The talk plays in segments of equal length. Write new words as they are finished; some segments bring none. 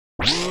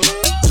What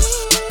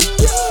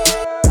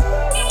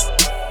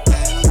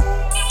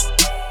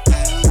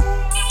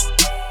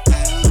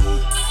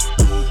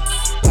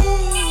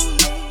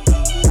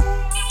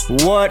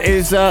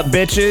is up,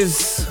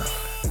 bitches?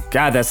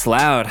 God, that's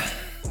loud.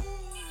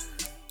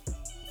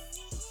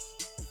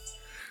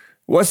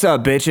 What's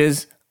up,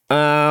 bitches?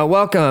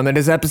 Welcome. It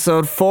is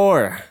episode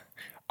 4.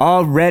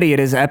 Already it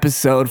is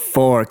episode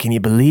 4. Can you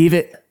believe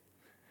it?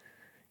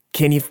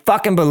 Can you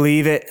fucking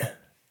believe it?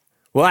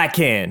 Well, I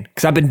can,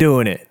 because I've been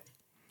doing it.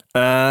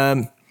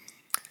 Oh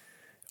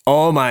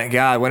my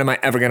God, when am I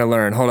ever going to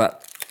learn? Hold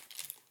up.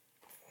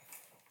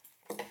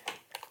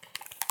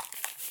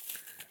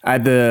 I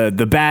had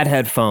the bad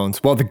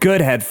headphones. Well, the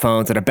good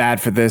headphones that are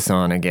bad for this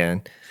on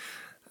again.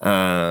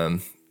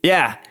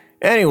 Yeah.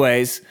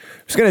 Anyways,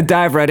 I'm just going to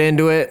dive right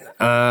into it.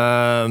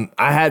 I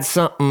had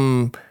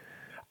something.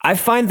 I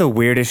find the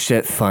weirdest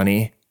shit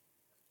funny.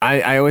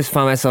 I always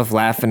find myself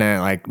laughing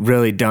at like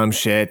really dumb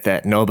shit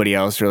that nobody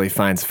else really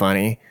finds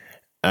funny.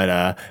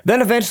 But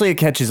then eventually it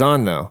catches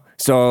on though.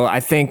 So I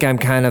think I'm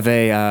kind of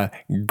a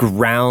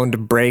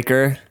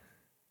groundbreaker.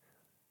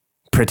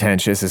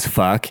 Pretentious as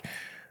fuck.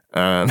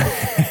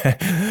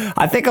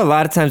 I think a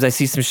lot of times I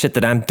see some shit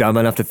that I'm dumb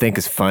enough to think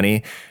is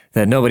funny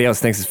that nobody else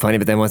thinks is funny,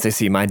 but then once they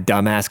see my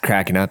dumb ass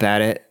cracking up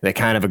at it, they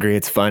kind of agree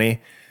it's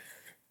funny.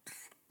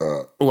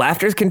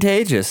 Laughter's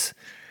contagious.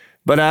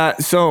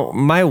 But so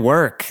my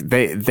work,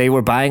 they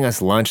were buying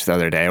us lunch the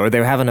other day, or they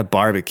were having a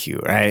barbecue,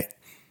 right?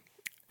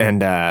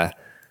 And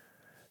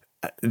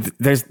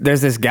there's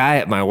this guy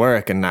at my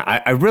work, and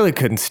I really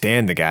couldn't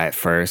stand the guy at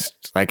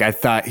first. Like I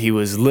thought he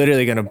was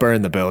literally gonna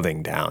burn the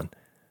building down.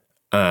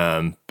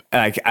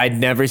 Like I'd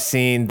never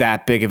seen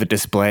that big of a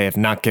display of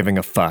not giving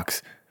a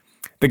fucks.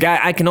 The guy,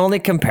 I can only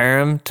compare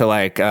him to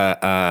like, if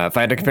I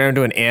had to compare him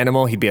to an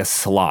animal, he'd be a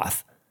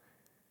sloth.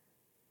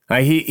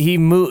 He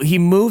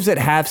moves at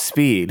half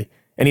speed,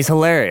 and he's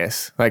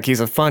hilarious. Like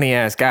he's a funny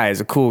ass guy.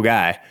 He's a cool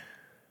guy,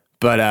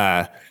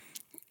 but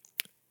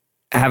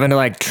having to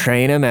like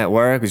train him at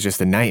work was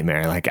just a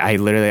nightmare. Like I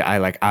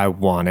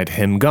wanted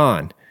him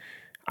gone.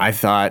 I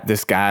thought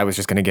this guy was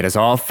just gonna get us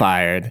all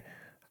fired.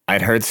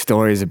 I'd heard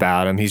stories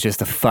about him. He's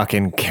just a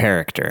fucking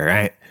character,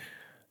 right?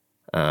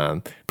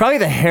 Probably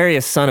the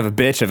hairiest son of a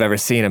bitch I've ever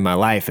seen in my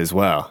life as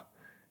well.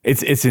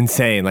 It's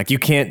insane. Like you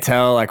can't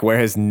tell like where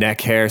his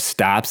neck hair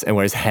stops and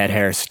where his head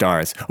hair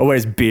starts, or where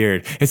his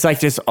beard. It's like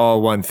just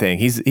all one thing.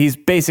 He's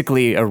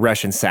basically a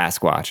Russian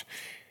Sasquatch,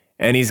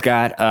 and he's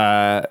got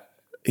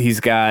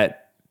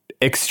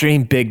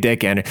extreme big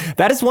dick energy.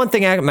 That is one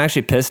thing I'm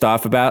actually pissed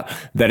off about.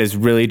 That is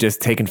really just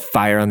taking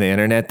fire on the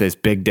internet. This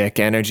big dick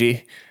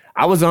energy.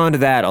 I was onto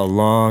that a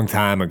long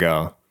time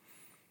ago.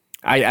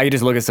 I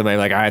just look at somebody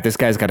like, all right, this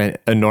guy's got an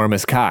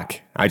enormous cock.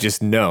 I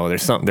just know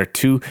there's something. They're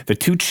too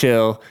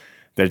chill.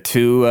 They're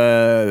too.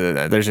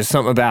 There's just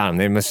something about them.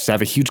 They must just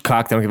have a huge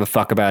cock. They don't give a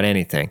fuck about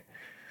anything.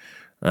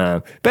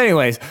 But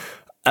anyways,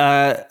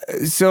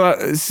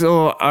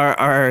 so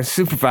our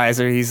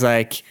supervisor, he's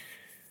like,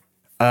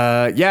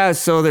 yeah.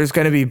 So there's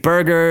going to be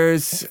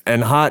burgers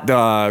and hot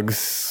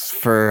dogs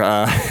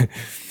for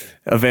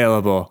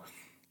available.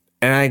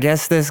 And I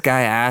guess this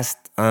guy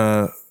asked,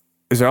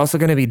 is there also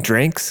going to be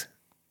drinks?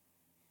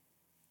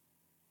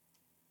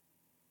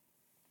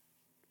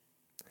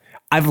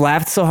 I've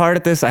laughed so hard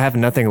at this, I have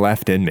nothing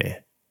left in me.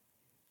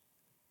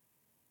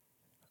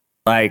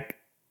 Like,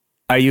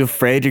 are you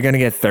afraid you're going to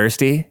get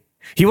thirsty?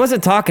 He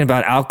wasn't talking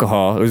about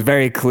alcohol. It was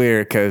very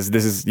clear because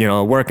this is,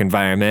 a work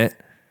environment,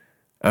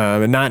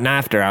 and not an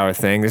after-hour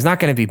thing. There's not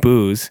going to be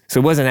booze.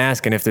 So he wasn't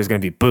asking if there's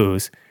going to be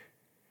booze.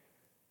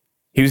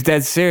 He was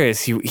dead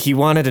serious. He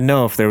wanted to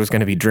know if there was going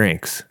to be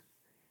drinks.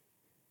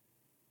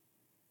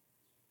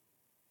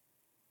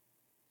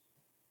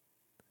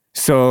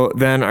 So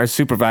then our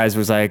supervisor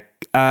was like,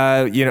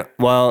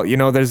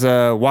 there's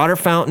a water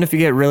fountain if you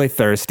get really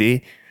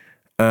thirsty.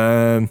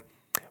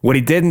 What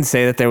he didn't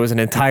say that there was an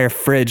entire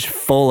fridge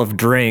full of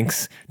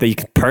drinks that you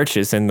could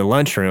purchase in the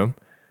lunchroom.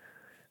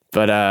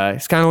 But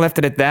he's kind of left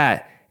it at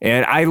that.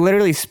 And I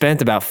literally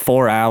spent about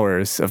 4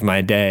 hours of my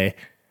day,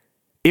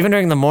 even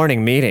during the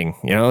morning meeting,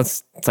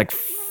 it's like,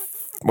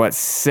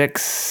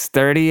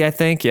 6:30, I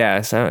think? Yeah,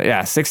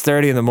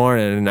 6:30 in the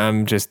morning, and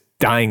I'm just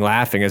dying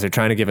laughing as they're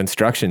trying to give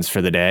instructions for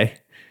the day.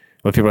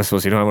 What people are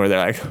supposed to do, where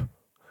they're like,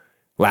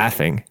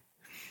 laughing.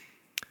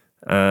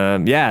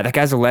 Yeah, that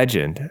guy's a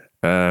legend.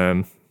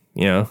 If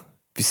you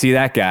see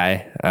that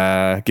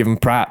guy, give him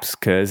props,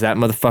 because that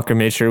motherfucker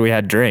made sure we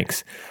had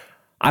drinks.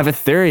 I have a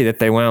theory that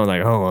they went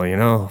like,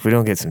 if we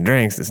don't get some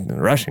drinks, this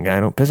Russian guy,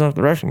 don't piss off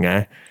the Russian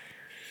guy.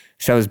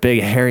 Shove his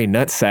big hairy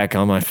nutsack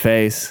on my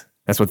face.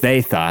 That's what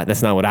they thought.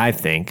 That's not what I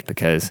think,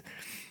 because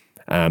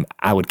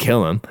I would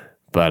kill him.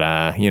 But,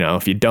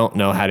 if you don't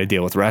know how to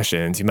deal with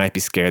Russians, you might be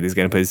scared he's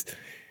going to put his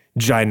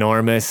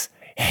ginormous,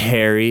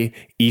 hairy,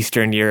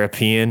 Eastern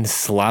European,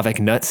 Slavic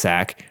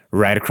nutsack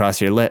right across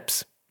your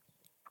lips.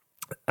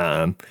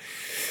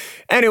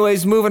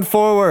 Anyways, moving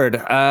forward.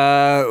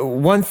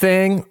 One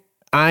thing,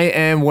 I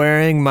am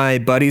wearing my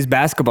buddy's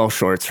basketball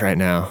shorts right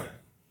now.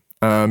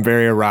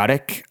 Very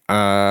erotic.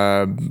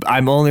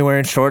 I'm only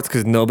wearing shorts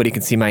because nobody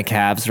can see my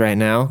calves right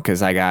now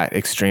because I got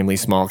extremely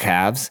small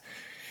calves.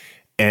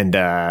 And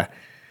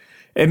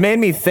it made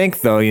me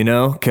think,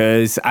 though,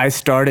 because I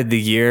started the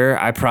year,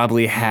 I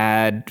probably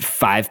had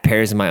 5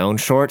 pairs of my own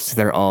shorts.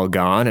 They're all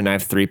gone, and I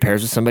have 3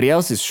 pairs of somebody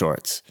else's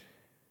shorts.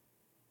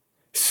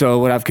 So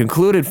what I've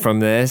concluded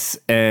from this,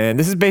 and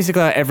this is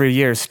basically how every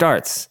year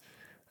starts,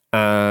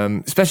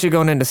 especially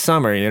going into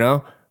summer,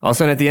 all of a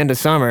sudden at the end of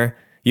summer,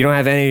 you don't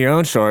have any of your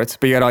own shorts,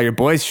 but you got all your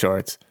boys'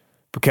 shorts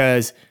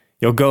because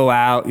you'll go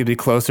out, you'll be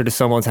closer to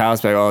someone's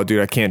house, like, oh,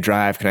 dude, I can't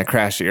drive. Can I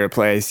crash at your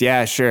place?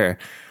 Yeah, sure.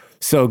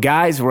 So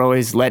guys were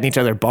always letting each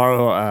other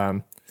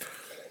borrow,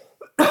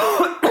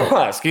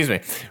 excuse me,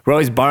 we're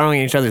always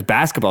borrowing each other's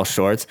basketball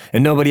shorts,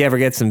 and nobody ever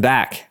gets them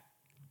back.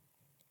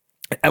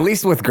 At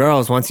least with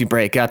girls, once you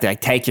break up, they're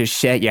like, take your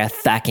shit, you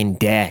fucking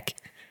dick.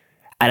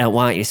 I don't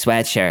want your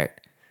sweatshirt.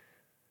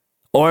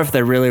 Or if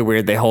they're really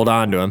weird, they hold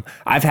on to them.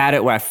 I've had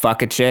it where I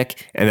fuck a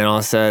chick, and then all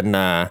of a sudden,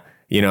 I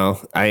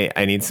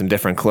need some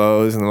different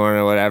clothes in the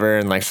morning or whatever,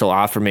 and like she'll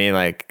offer me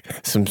like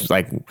some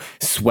like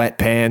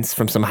sweatpants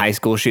from some high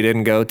school she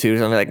didn't go to.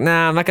 So I'm like,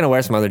 nah, I'm not gonna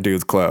wear some other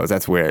dude's clothes.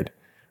 That's weird.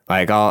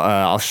 Like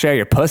I'll share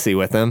your pussy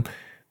with them,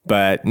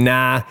 but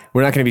nah,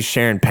 we're not gonna be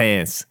sharing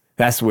pants.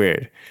 That's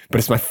weird. But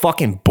it's my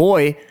fucking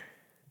boy.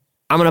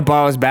 I'm gonna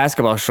borrow his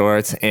basketball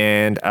shorts,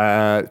 and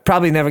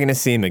probably never gonna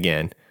see him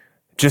again.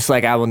 Just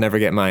like I will never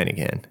get mine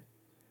again.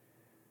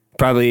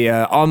 Probably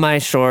all my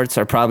shorts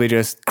are probably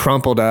just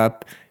crumpled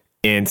up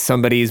in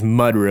somebody's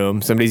mud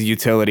room, somebody's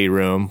utility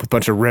room with a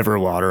bunch of river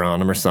water on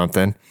them or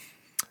something.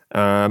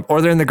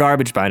 Or they're in the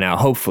garbage by now,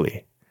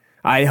 hopefully.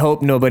 I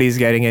hope nobody's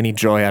getting any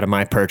joy out of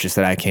my purchase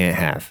that I can't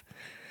have.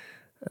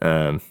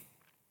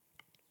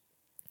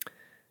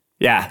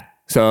 Yeah,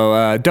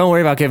 so don't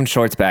worry about giving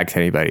shorts back to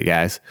anybody,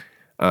 guys.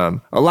 A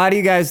lot of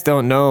you guys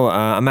don't know,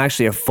 I'm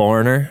actually a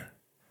foreigner.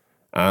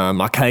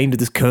 I came to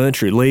this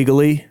country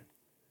legally.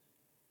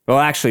 Well,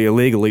 actually,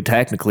 illegally,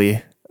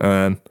 technically.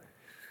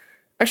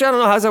 Actually, I don't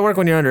know. How does that work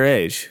when you're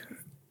underage?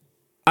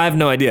 I have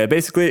no idea.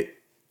 Basically,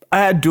 I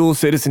had dual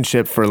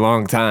citizenship for a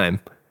long time,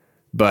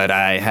 but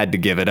I had to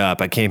give it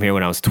up. I came here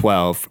when I was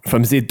 12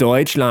 from the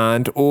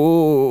Deutschland.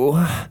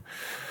 Oh.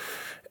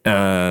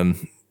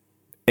 And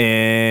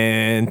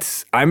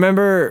I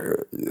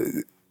remember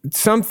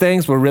some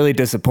things were really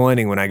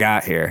disappointing when I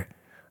got here.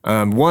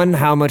 One,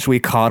 how much we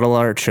coddle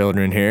our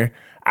children here.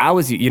 I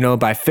was,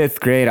 by 5th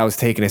grade, I was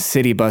taking a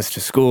city bus to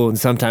school, and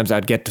sometimes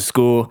I'd get to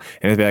school,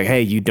 and it'd be like,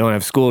 hey, you don't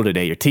have school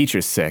today. Your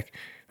teacher's sick.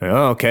 Like,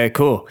 oh, okay,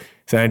 cool.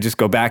 So I'd just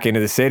go back into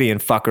the city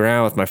and fuck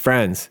around with my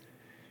friends.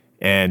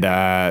 And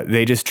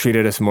they just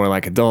treated us more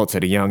like adults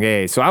at a young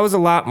age. So I was a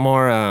lot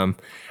more, I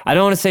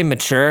don't want to say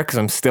mature, because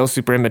I'm still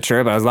super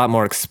immature, but I was a lot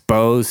more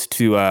exposed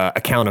to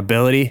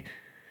accountability.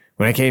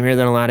 When I came here,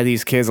 then a lot of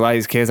these kids,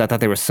 I thought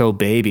they were so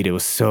babied. It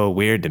was so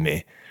weird to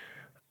me.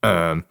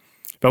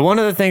 But one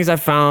of the things I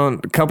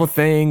found, a couple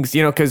things,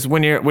 because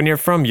when you're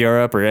from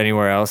Europe or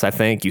anywhere else, I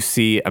think you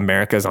see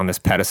America's on this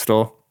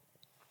pedestal,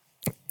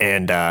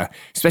 and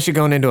especially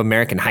going into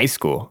American high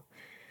school,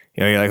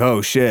 you're like,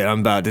 oh shit,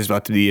 there's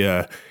about to be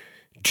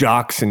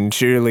jocks and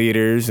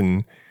cheerleaders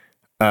and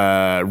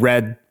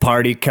red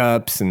party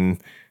cups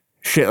and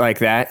shit like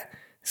that.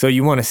 So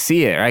you want to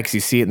see it, right? Because you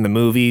see it in the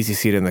movies, you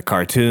see it in the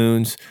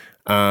cartoons.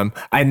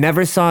 I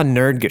never saw a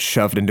nerd get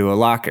shoved into a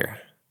locker.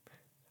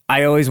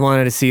 I always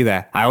wanted to see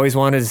that. I always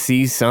wanted to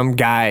see some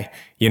guy,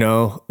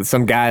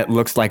 some guy that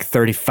looks like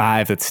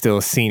 35 that's still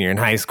a senior in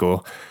high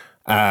school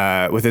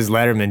with his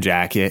Letterman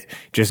jacket,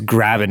 just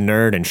grab a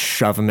nerd and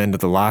shove him into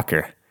the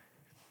locker.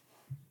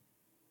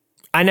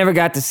 I never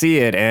got to see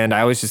it, and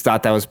I always just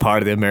thought that was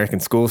part of the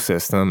American school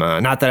system.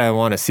 Not that I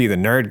want to see the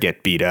nerd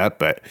get beat up,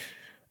 but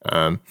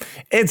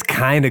it's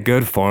kind of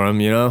good for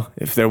him,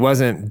 If there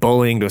wasn't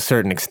bullying to a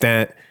certain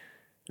extent,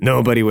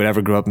 nobody would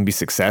ever grow up and be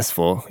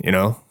successful,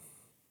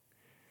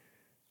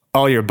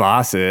 All your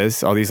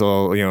bosses, all these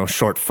little,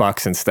 short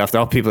fucks and stuff,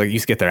 they're all people that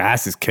used to get their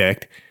asses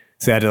kicked.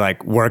 So they had to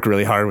work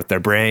really hard with their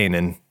brain,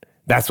 and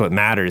that's what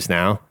matters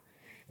now.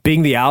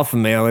 Being the alpha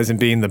male isn't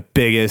being the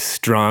biggest,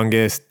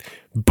 strongest,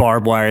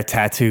 barbed wire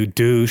tattoo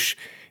douche.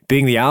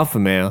 Being the alpha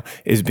male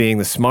is being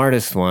the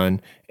smartest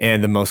one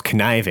and the most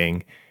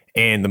conniving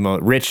and the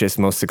richest,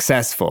 most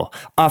successful.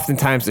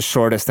 Oftentimes the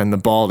shortest and the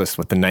baldest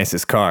with the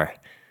nicest car.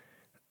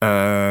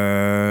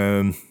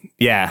 Who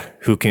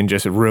can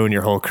just ruin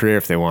your whole career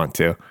if they want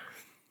to.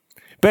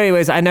 But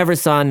anyways, I never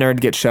saw a nerd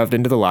get shoved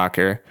into the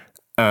locker.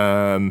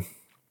 I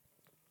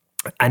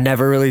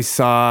never really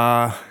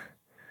saw,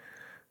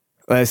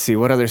 let's see,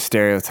 what other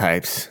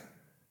stereotypes?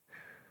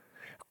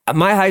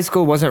 My high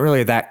school wasn't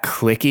really that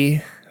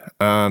cliquey.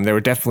 There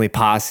were definitely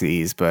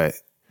posses, but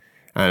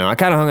I don't know. I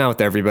kind of hung out with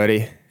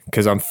everybody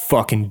because I'm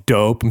fucking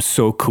dope. I'm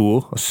so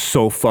cool. I'm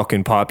so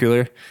fucking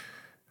popular.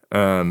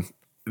 The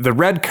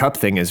red cup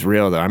thing is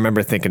real, though. I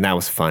remember thinking that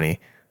was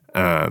funny.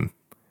 All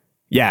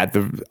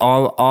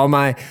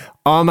my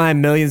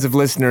millions of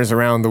listeners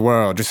around the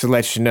world, just to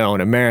let you know, in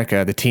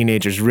America, the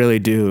teenagers really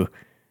do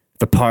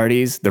the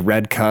parties, the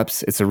red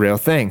cups. It's a real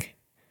thing.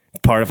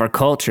 Part of our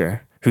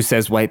culture. Who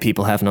says white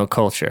people have no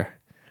culture?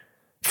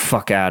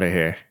 Fuck out of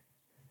here.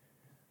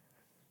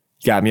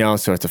 You got me all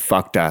sorts of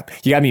fucked up.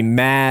 You got me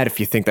mad if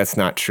you think that's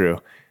not true.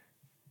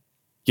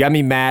 You got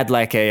me mad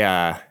like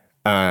a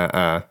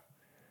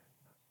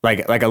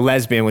like a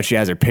lesbian when she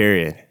has her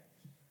period.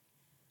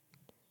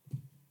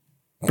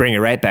 Bring it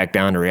right back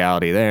down to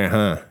reality there,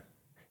 huh?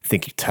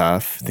 Think you're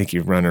tough? Think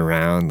you run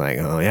around like,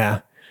 oh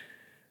yeah,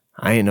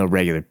 I ain't no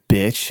regular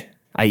bitch.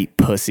 I eat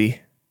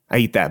pussy. I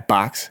eat that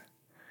box.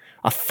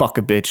 I fuck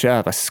a bitch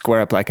up. I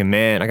square up like a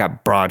man. I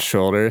got broad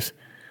shoulders.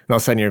 And all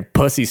of a sudden your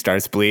pussy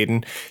starts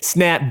bleeding.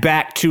 Snap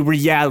back to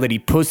reality.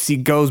 Pussy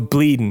goes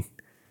bleeding.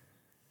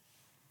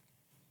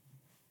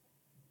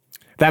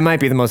 That might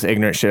be the most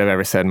ignorant shit I've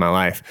ever said in my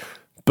life.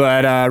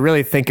 But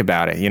really think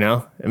about it, you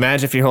know?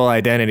 Imagine if your whole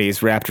identity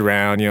is wrapped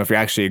around, you know, if you're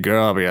actually a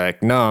girl, but you're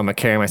like, no, I'm going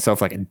to carry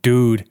myself like a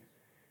dude.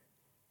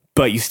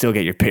 But you still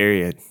get your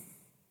period.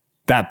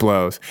 That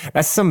blows.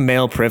 That's some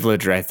male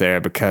privilege right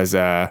there because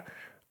when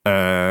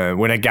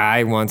a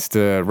guy wants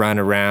to run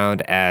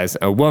around as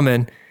a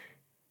woman,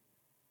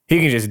 he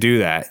can just do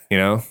that, you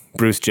know?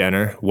 Bruce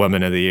Jenner,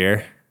 Woman of the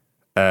Year.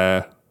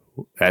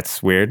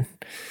 That's weird.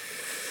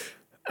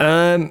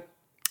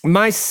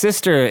 My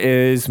sister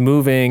is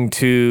moving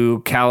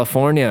to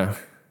California,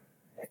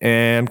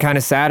 and I'm kind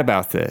of sad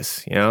about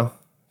this, you know?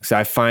 Because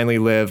I finally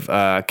live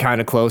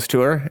kind of close to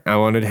her. I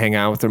wanted to hang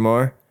out with her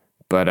more,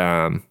 but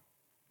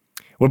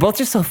we're both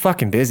just so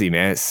fucking busy,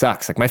 man. It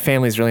sucks. Like, my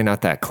family's really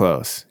not that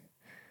close.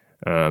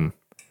 I'm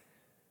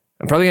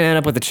probably going to end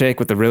up with a chick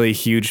with a really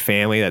huge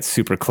family that's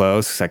super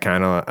close, because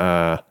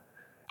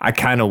I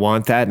kind of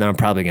want that, and I'm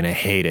probably going to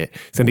hate it.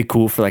 It's going to be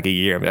cool for like a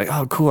year. I'm like,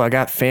 oh, cool, I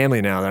got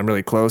family now that I'm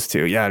really close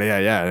to. Yeah. I'm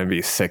going to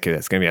be sick of it.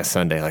 It's going to be a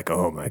Sunday like,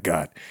 oh my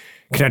God,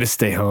 can I just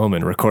stay home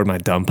and record my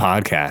dumb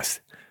podcast?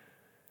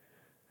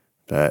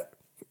 But,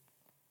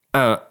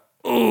 that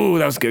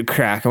was good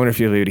crack. I wonder if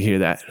you'll be able to hear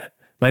that.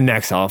 My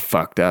neck's all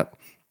fucked up.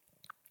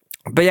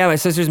 But yeah, my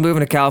sister's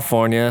moving to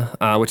California,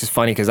 which is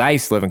funny because I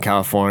used to live in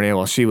California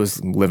while she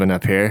was living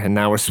up here, and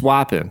now we're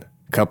swapping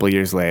a couple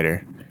years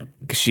later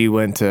because she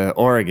went to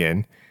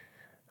Oregon.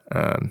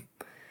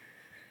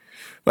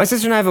 My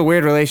sister and I have a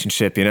weird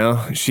relationship, you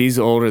know? She's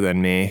older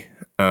than me.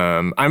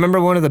 I remember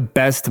one of the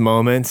best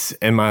moments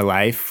in my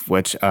life,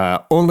 which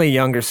only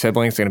younger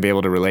siblings are going to be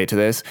able to relate to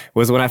this,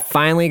 was when I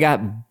finally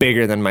got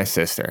bigger than my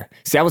sister.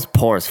 See, I was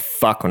poor as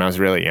fuck when I was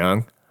really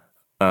young.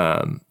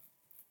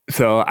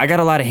 So I got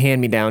a lot of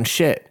hand-me-down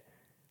shit.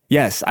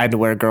 Yes, I had to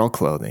wear girl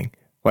clothing.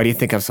 Why do you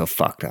think I'm so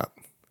fucked up?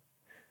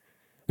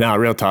 No,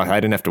 real talk, I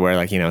didn't have to wear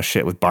like, you know,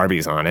 shit with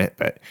Barbies on it.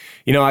 But,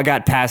 you know, I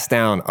got passed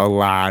down a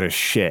lot of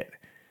shit.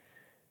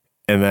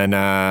 And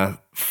then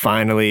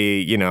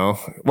finally, you know,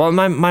 well,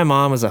 my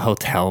mom was a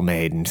hotel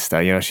maid and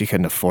stuff. You know, she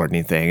couldn't afford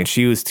anything. And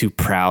she was too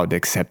proud to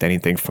accept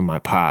anything from my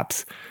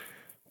pops.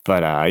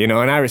 But, you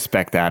know, and I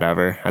respect that of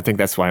her. I think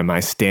that's why my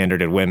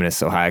standard at women is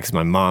so high, because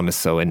my mom is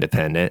so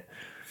independent.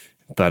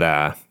 But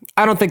I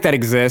don't think that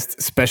exists,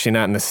 especially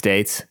not in the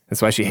States. That's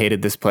why she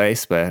hated this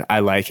place, but I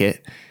like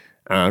it.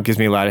 It gives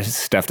me a lot of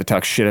stuff to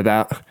talk shit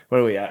about. What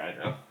are we at right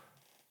now?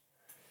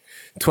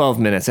 12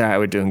 minutes. All right,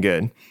 we're doing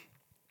good.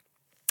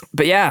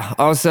 But yeah,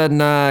 all of a sudden,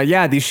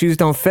 these shoes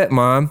don't fit,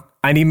 Mom.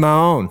 I need my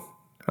own.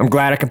 I'm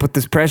glad I can put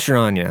this pressure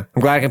on you.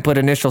 I'm glad I can put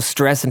initial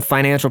stress and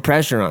financial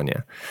pressure on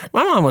you.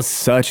 My mom was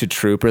such a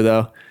trooper,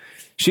 though.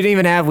 She didn't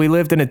even have, we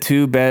lived in a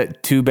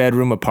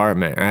two-bedroom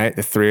apartment, right?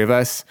 The three of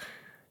us.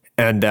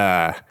 And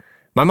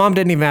my mom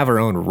didn't even have her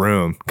own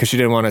room because she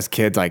didn't want us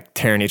kids like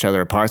tearing each other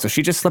apart. So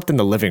she just slept in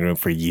the living room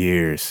for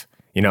years,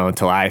 you know,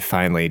 until I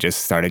finally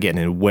just started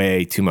getting in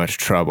way too much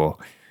trouble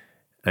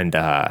and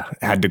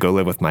had to go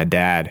live with my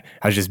dad.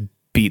 I was just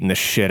beating the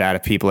shit out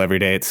of people every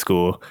day at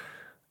school.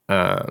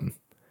 Was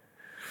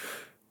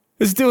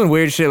doing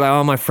weird shit. Like,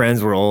 all my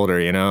friends were older,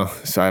 you know,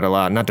 so I had a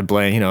lot, not to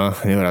blame, you know,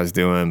 I knew what I was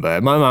doing,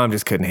 but my mom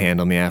just couldn't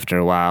handle me after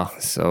a while.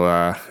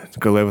 So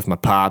go live with my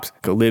pops,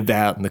 go live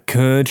out in the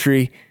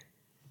country.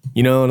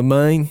 You know what I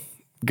mean?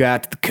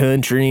 Got to the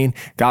country and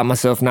got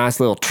myself a nice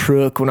little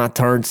truck when I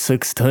turned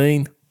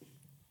 16.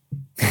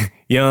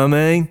 You know what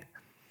I mean?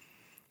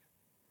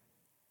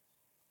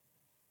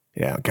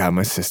 Yeah, God,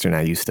 my sister and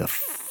I used to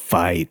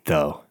fight,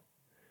 though.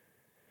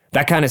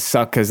 That kind of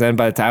sucked because then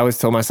by the time I always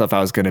told myself I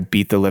was going to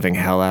beat the living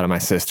hell out of my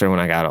sister when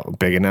I got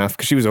big enough,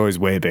 because she was always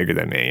way bigger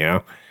than me, you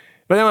know?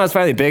 But then when I was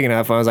finally big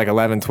enough, when I was like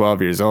 11,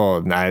 12 years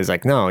old, and I was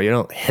like, no, you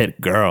don't hit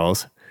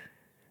girls.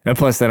 And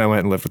plus, then I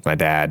went and lived with my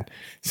dad.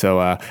 So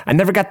I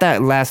never got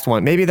that last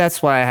one. Maybe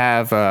that's why I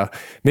have,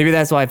 maybe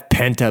that's why I have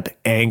pent up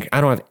anger.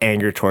 I don't have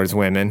anger towards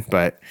women,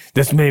 but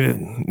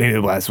maybe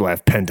that's why I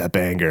have pent up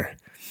anger.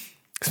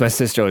 Because my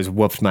sister always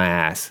whooped my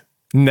ass.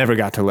 Never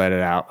got to let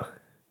it out.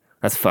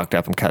 That's fucked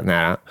up. I'm cutting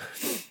that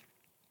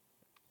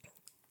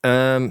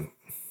out.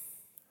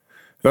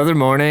 The other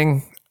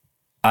morning,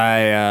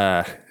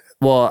 I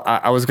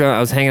was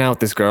hanging out with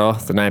this girl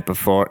the night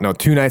before. No,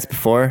 2 nights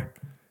before.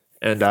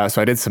 And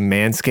so I did some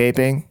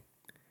manscaping,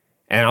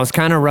 and I was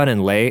kind of running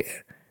late,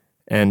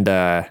 and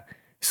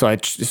So I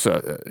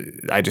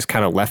just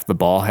kind of left the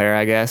ball hair,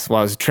 I guess, while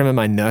I was trimming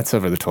my nuts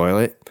over the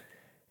toilet.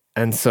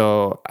 And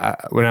so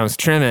when I was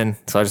trimming,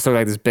 so I just took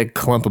like this big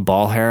clump of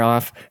ball hair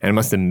off, and I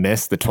must have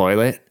missed the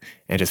toilet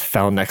and just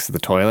fell next to the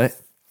toilet.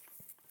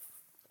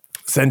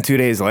 So then 2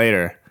 days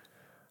later,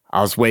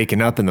 I was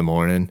waking up in the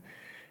morning,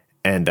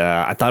 and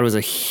I thought it was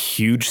a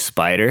huge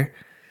spider.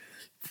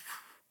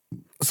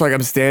 So like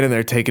I'm standing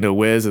there taking a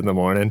whiz in the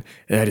morning,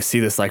 and I just see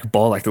this like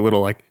ball, like the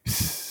little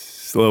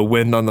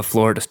wind on the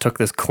floor just took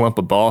this clump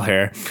of ball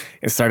hair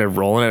and started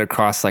rolling it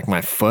across like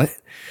my foot.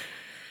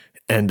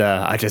 And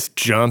I just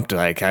jumped,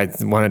 like I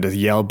wanted to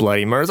yell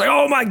bloody murder. I was like,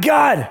 oh my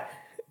God.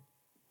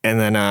 And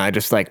then I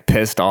just like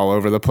pissed all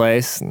over the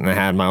place, and I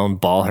had my own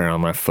ball hair on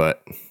my foot.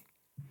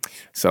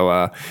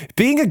 So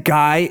being a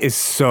guy is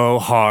so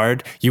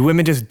hard. You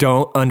women just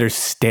don't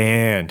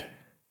understand.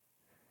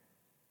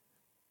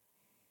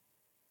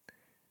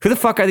 Who the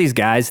fuck are these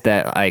guys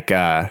that like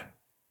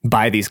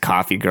buy these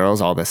coffee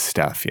girls all this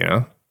stuff, you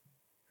know?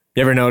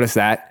 You ever notice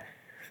that?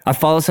 I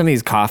follow some of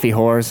these coffee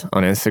whores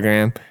on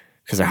Instagram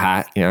because they're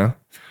hot, you know?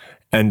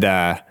 And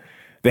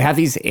they have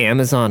these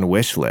Amazon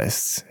wish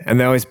lists, and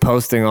they're always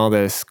posting all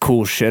this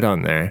cool shit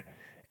on there.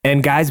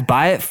 And guys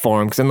buy it for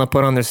them because then they'll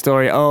put on their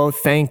story, oh,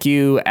 thank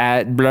you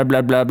at blah,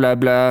 blah, blah, blah,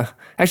 blah.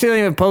 Actually, they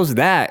don't even post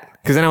that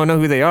because then I don't know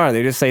who they are.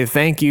 They just say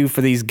thank you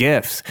for these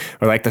gifts.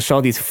 Or like they'll show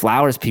all these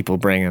flowers people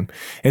bring them.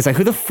 And it's like,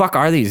 who the fuck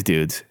are these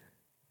dudes?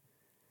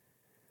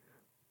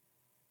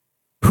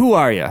 Who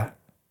are you?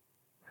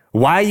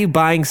 Why are you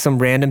buying some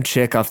random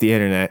chick off the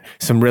internet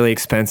some really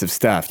expensive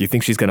stuff? You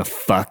think she's going to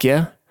fuck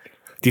you?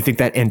 Do you think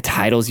that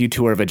entitles you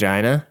to her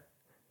vagina?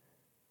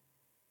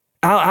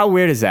 How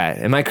weird is that?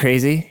 Am I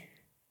crazy?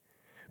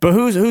 But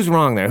who's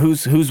wrong there?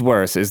 Who's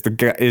worse? Is the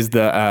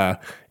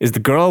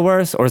girl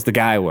worse, or is the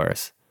guy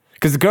worse?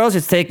 Because the girl's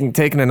just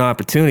taking an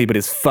opportunity, but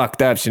it's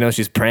fucked up. She knows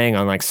she's preying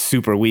on like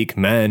super weak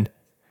men.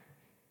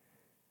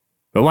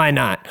 But why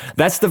not?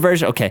 That's the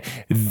version. Okay,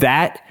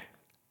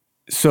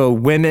 so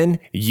women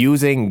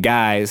using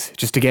guys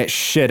just to get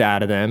shit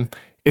out of them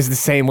is the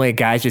same way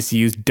guys just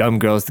use dumb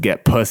girls to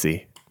get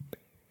pussy.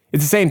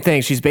 It's the same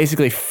thing. She's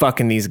basically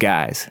fucking these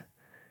guys.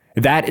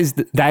 That is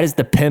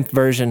the pimp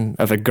version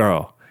of a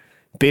girl.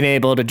 Being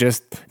able to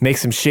just make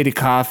some shitty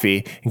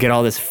coffee and get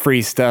all this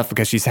free stuff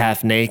because she's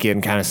half naked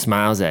and kind of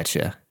smiles at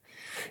you.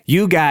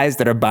 You guys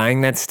that are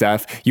buying that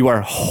stuff, you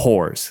are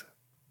whores.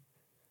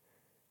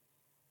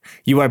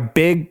 You are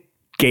big,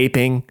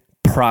 gaping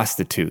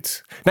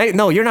prostitutes.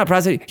 No, you're not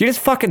prostitutes. You're just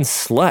fucking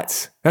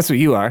sluts. That's what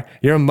you are.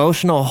 You're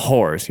emotional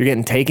whores. You're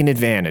getting taken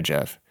advantage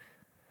of.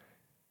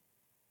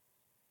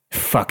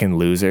 Fucking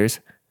losers.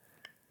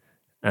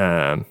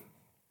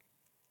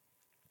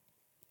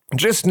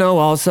 Just know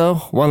also,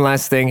 one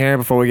last thing here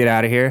before we get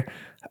out of here.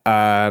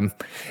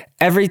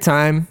 Every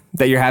time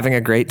that you're having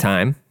a great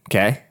time,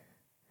 okay,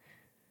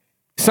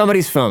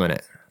 somebody's filming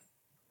it.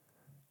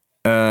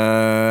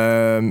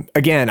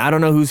 Again, I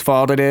don't know whose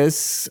fault it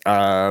is.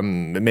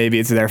 Maybe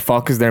it's their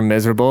fault because they're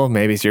miserable.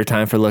 Maybe it's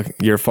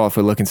your fault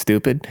for looking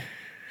stupid.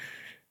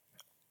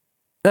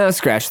 No,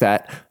 scratch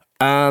that.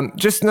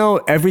 Just know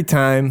every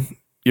time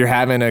you're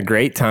having a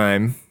great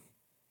time,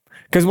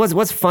 because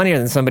what's funnier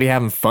than somebody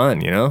having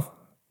fun, you know?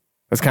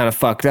 That's kind of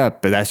fucked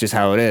up, but that's just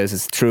how it is.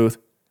 It's the truth.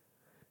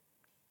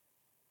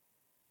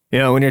 You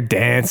know, when you're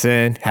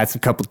dancing, had some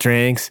couple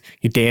drinks,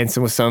 you're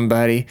dancing with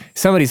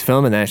somebody's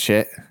filming that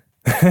shit.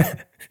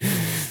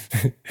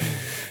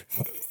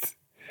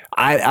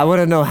 I want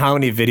to know how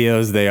many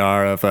videos there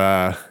are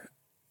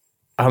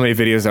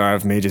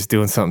of me just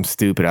doing something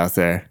stupid out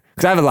there.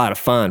 Because I have a lot of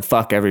fun.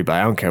 Fuck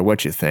everybody. I don't care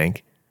what you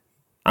think.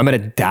 I'm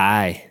going to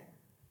die.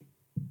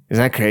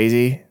 Isn't that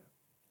crazy?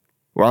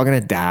 We're all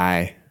going to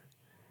die.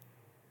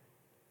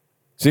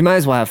 So you might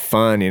as well have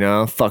fun, you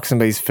know? Fuck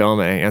somebody's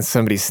filming on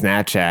somebody's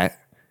Snapchat.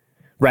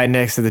 Right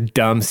next to the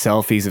dumb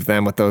selfies of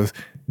them with those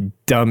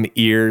dumb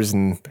ears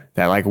and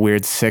that like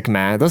weird sick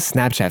man. Those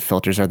Snapchat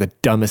filters are the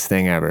dumbest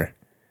thing ever.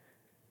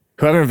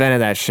 Whoever invented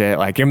that shit,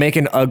 like, you're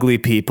making ugly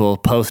people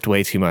post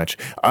way too much.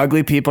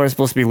 Ugly people are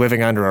supposed to be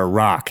living under a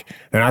rock.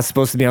 They're not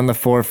supposed to be on the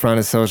forefront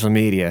of social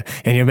media,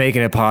 and you're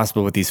making it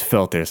possible with these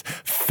filters.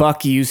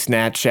 Fuck you,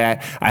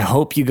 Snapchat. I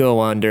hope you go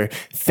under.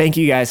 Thank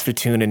you guys for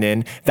tuning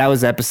in. That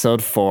was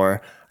episode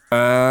 4.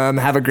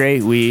 Have a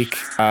great week,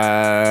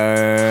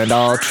 and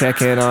I'll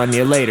check in on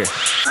you later.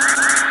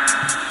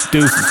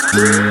 Deuces.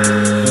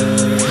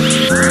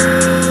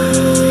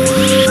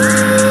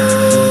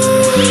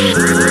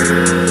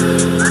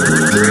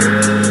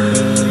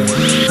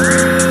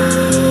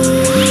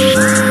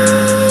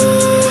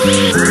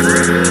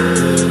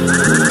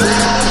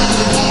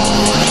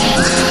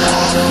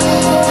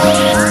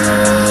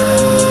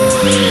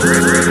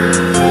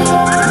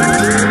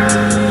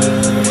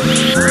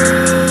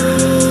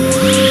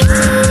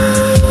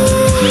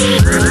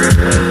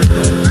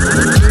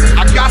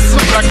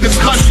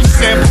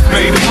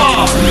 Made him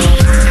hard.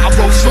 I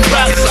wrote some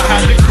raps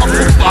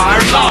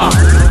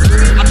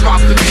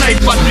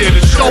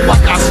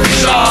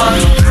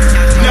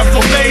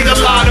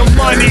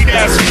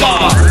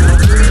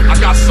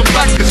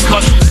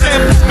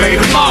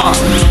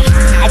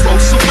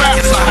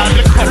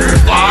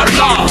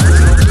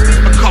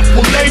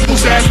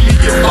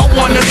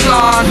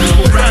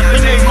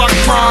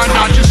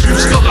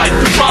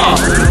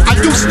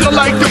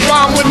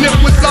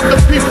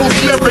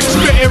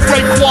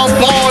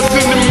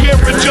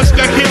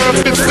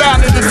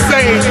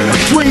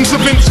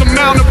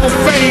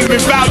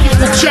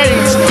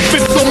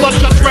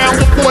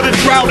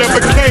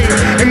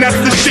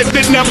shit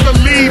that never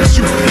leaves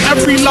you.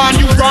 Every line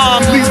you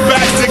rhyme leads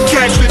back to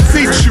catch and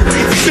teach you.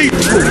 See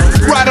through.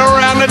 Right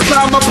around the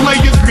time my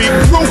players beat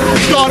group,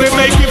 started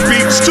making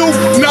beats too.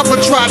 Never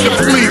tried to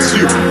please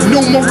you.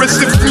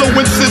 Numerous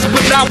influences,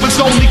 but I was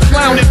only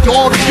clowning,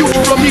 dog. You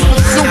from me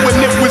pursuing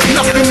it was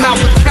nothing I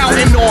was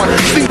counting on.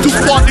 Seemed too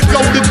far to go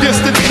the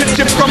distance.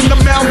 Pitching from the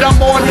mound I'm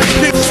on.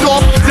 Pitched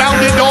off,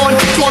 doubted on.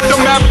 Thought the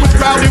map was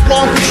routed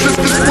wrong.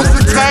 Persistence was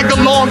the tag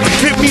along.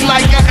 Hit me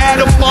like an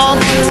atom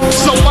bomb.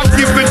 So I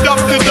give it up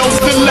to those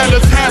that let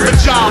us have a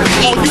job.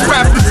 All you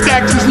rappers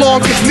stacked as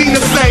long as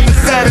Nina sang the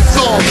saddest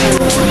song.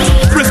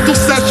 Bristol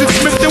Sessions,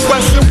 Smith and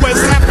Wesson,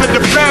 West happened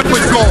to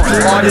fabric on.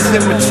 Art is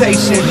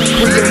imitation,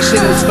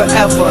 creation is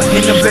forever.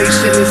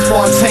 Innovation is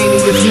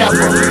spontaneous,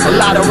 never. A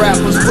lot of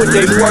rappers put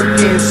their work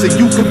in so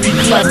you can be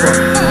clever.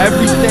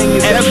 Everything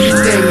is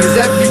everything is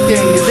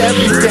everything is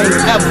everything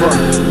ever.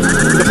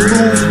 The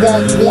blues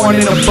won't born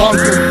in a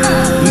bunker.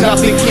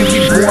 Nothing can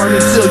be born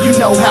until you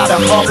know how to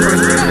hover.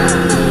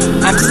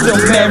 I'm still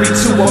married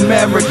to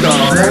America.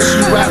 Most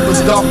you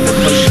rappers dump it,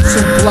 cause you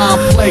too blind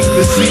plagued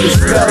to see the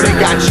spell they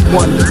got you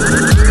under.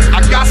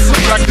 I got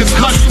some records,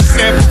 custom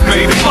samples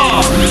made in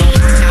mine.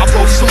 I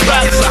wrote some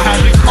raps, I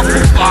had a couple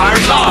fire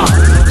lines.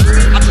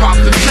 I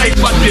dropped the tape,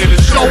 I did a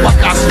show, I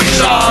got some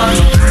shine.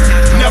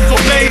 Never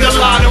made a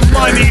lot of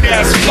money,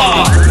 that's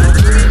fine.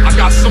 I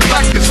got some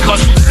records,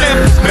 custom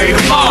samples made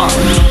in mine.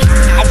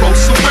 I wrote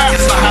some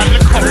raps, I had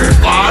a couple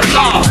fire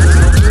lines.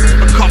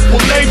 A couple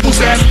labels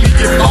asked me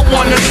if I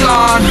wanna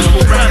sign.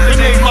 But rapping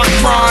ain't my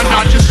grind,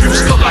 I just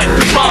used to like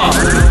to rhyme.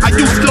 I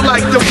used to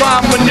like to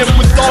rhyme when it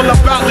was all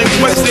about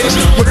linguistics.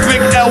 With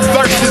Big L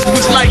verses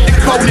was like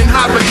decoding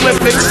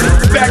hieroglyphics.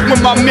 Back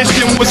when my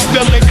mission was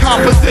filling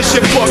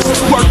composition books,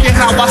 working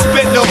how I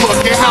spit the hook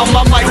and how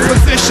my mic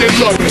position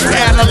looked.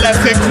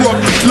 Adolescent crook,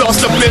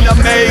 lost up in a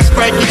maze,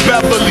 Frankie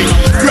Beverly.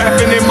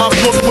 Rapping in my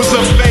book was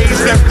a phase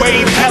that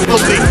weighed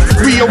heavily.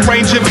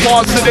 Rearranging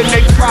bars so that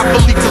they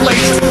properly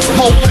placed.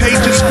 Whole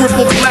pages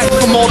scribbled black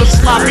from all the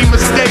sloppy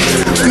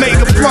mistakes. Made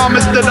a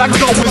promise that I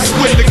go and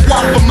split the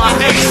guap for my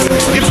ace.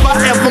 If I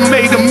ever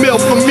made a meal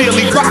for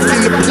merely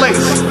rocking the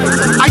place.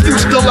 I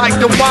used to like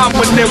the rhyme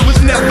when there was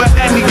never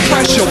any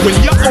pressure. When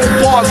your own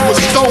bars were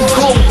stone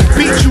cold,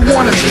 beat you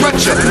on a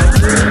stretcher.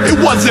 It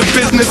wasn't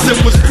business, it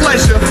was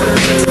pleasure.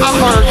 I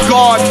heard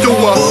God do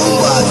a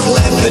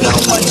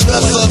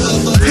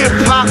hip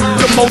hop,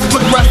 the most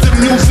progressive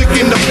music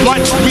in the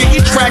bunch. We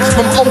eat tracks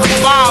from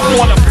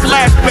 05 on a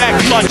flashback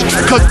lunch.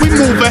 Cause we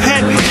move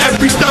ahead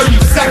every 30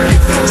 seconds.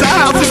 So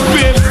how's it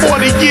been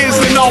 40 years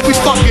and all we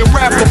fucking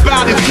rap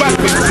about is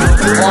weapons?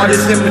 Art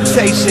is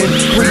imitation,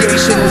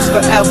 creation is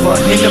forever.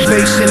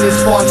 Innovation is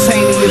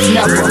spontaneous,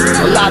 never.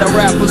 A lot of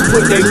rappers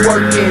put their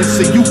work in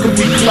so you can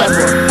be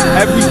clever.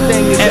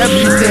 Everything is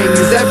everything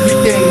is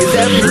everything is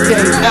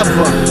everything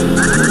ever.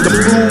 The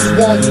blues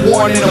won't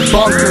born in a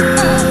bunker.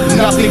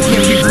 Nothing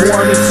can be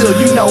born until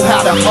you know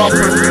how to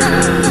hover.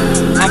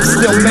 I'm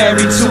still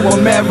married to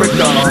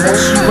America.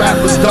 Most you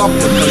rappers dump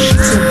it, cause you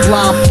too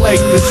blind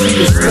plagued to see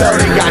the spell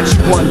they got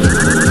you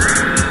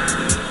under.